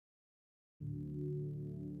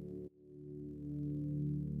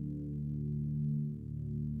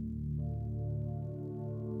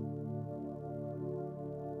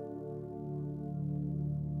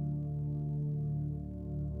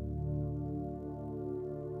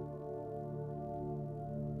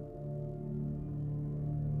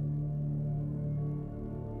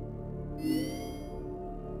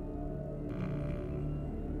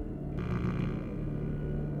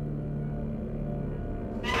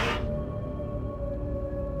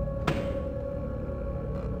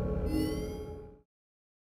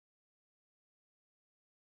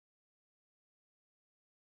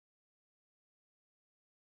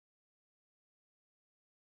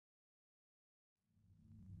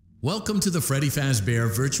Welcome to the Freddy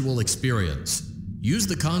Fazbear Virtual Experience. Use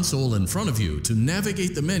the console in front of you to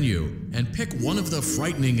navigate the menu and pick one of the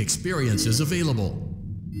frightening experiences available.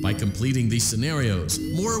 By completing these scenarios,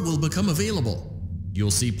 more will become available.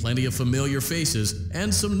 You'll see plenty of familiar faces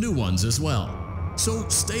and some new ones as well. So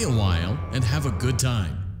stay a while and have a good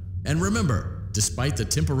time. And remember, despite the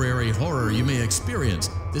temporary horror you may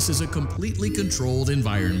experience, this is a completely controlled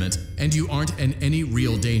environment and you aren't in any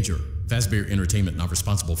real danger. Fazbear Entertainment not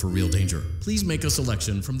responsible for real danger. Please make a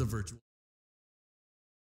selection from the virtual.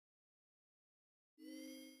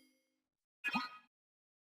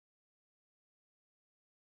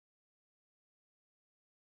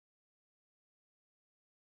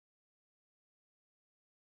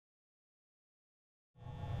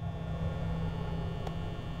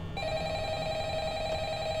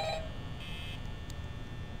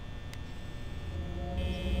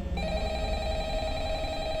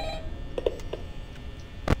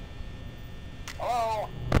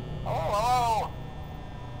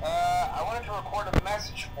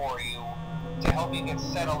 For you to help you get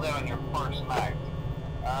settled in on your first night.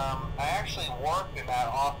 I actually worked in that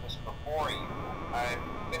office before you. I'm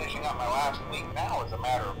finishing up my last week now, as a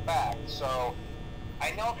matter of fact, so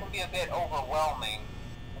I know it can be a bit overwhelming,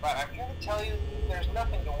 but I'm here to tell you there's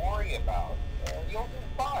nothing to worry about. You'll do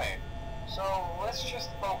fine. So let's just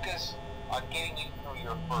focus on getting you through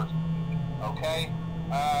your first week, okay?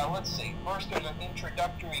 Let's see. First, there's an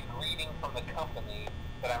introductory greeting from the company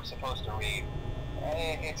that I'm supposed to read.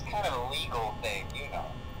 It's kind of a legal thing, you know.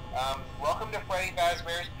 Welcome to Freddy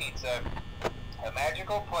Fazbear's Pizza, a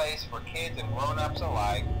magical place for kids and grown-ups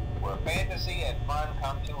alike, where fantasy and fun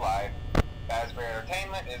come to life. Fazbear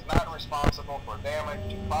Entertainment is not responsible for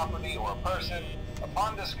damage to property or person.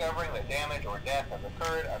 Upon discovering that damage or death has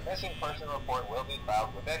occurred, a missing person report will be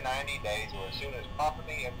filed within 90 days or as soon as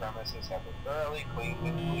property and premises have been thoroughly cleaned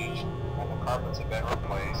and bleached and the carpets have been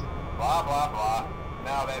replaced. Blah, blah, blah.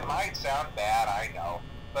 Now, that might sound bad, I know,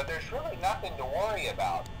 but there's really nothing to worry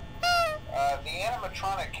about. The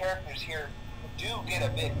animatronic characters here do get a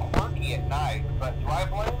bit quirky at night, but do I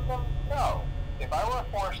blame them? No. If I were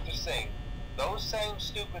forced to sing those same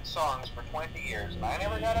stupid songs for 20 years and I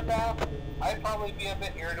never got a bath, I'd probably be a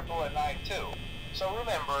bit irritable at night too. So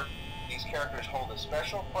remember, these characters hold a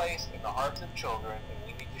special place in the hearts of children and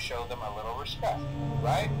we need to show them a little respect,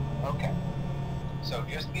 right? Okay. So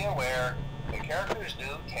just be aware, the characters do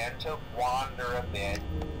tend to wander a bit.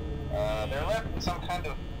 They're left in some kind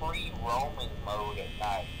of free roaming mode at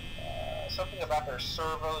night. Something about their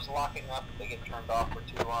servos locking up if they get turned off for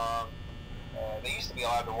too long. They used to be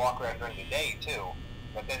allowed to walk around during the day too,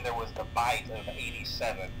 but then there was the bite of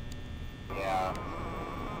 87. Yeah,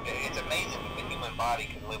 it's amazing that the human body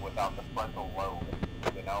can live without the frontal lobe,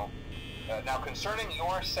 you know? Now concerning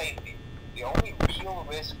your safety, the only real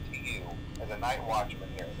risk to you as a night watchman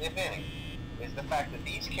here, if any, is the fact that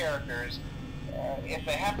these characters, if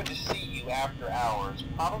they happen to see you after hours,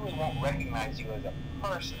 probably won't recognize you as a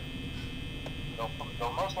person.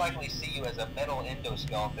 They'll most likely see you as a metal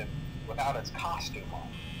endoskeleton without its costume on.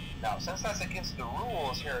 Now, since that's against the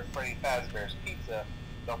rules here at Freddy Fazbear's Pizza,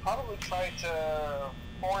 they'll probably try to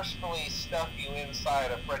forcefully stuff you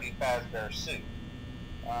inside a Freddy Fazbear suit.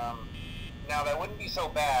 Now, that wouldn't be so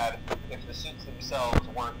bad if the suits themselves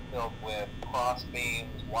weren't filled with cross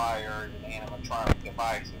beams, wires, and animatronic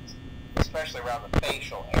devices, especially around the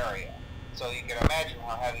facial area. So you can imagine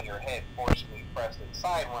how having your head forcefully pressed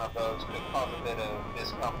inside one of those could cause a bit of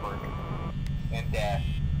discomfort and death.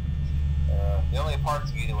 The only parts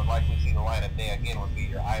of you that would likely see the light of day again would be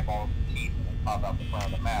your eyeballs and teeth when they pop out the front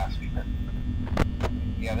of the mask.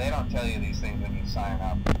 Yeah, they don't tell you these things when you sign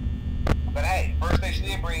up. But hey, first station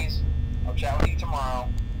of the breeze. I'll chat with you tomorrow.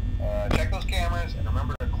 Check those cameras and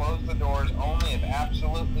remember to close the doors only if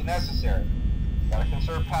absolutely necessary. Gotta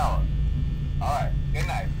conserve power. Alright, good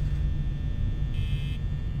night.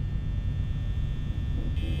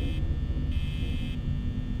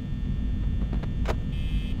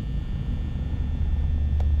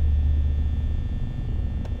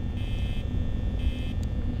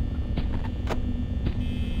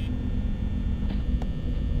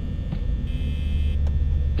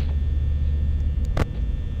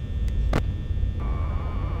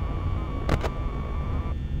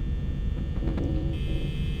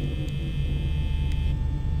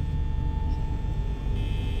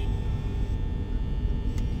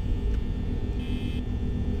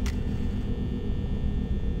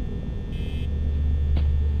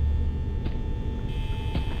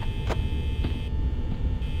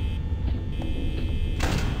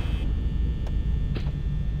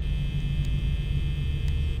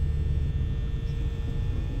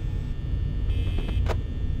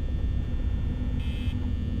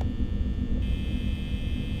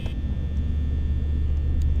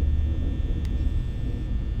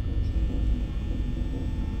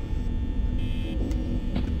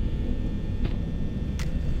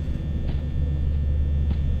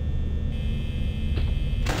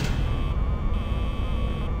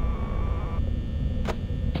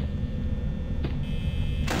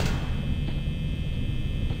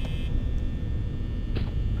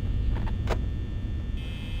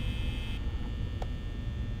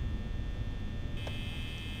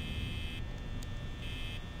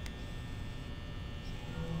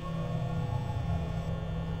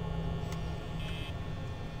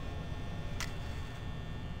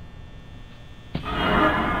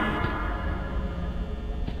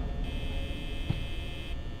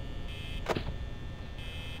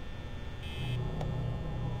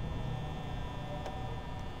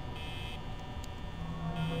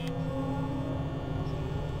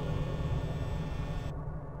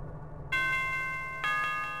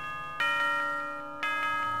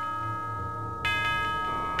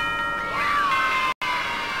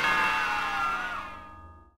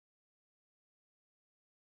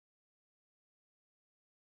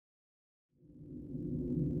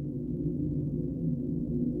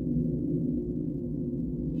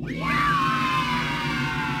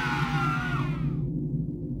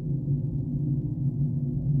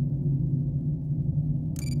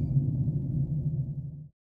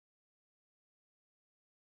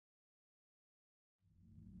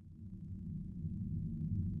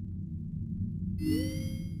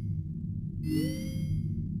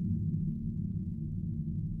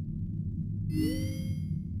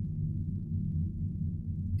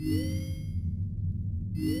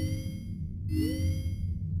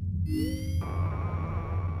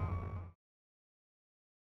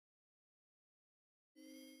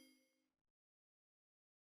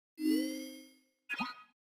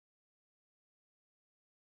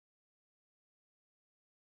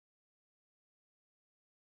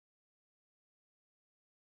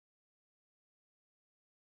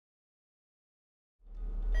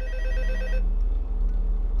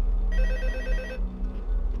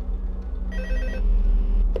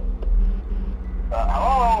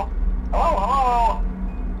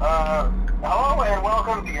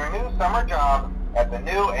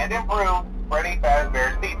 and improve Freddy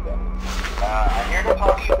Fazbear's Pizza. I'm here to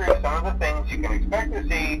talk you through some of the things you can expect to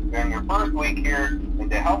see during your first week here and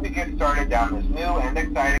to help you get started down this new and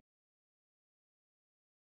exciting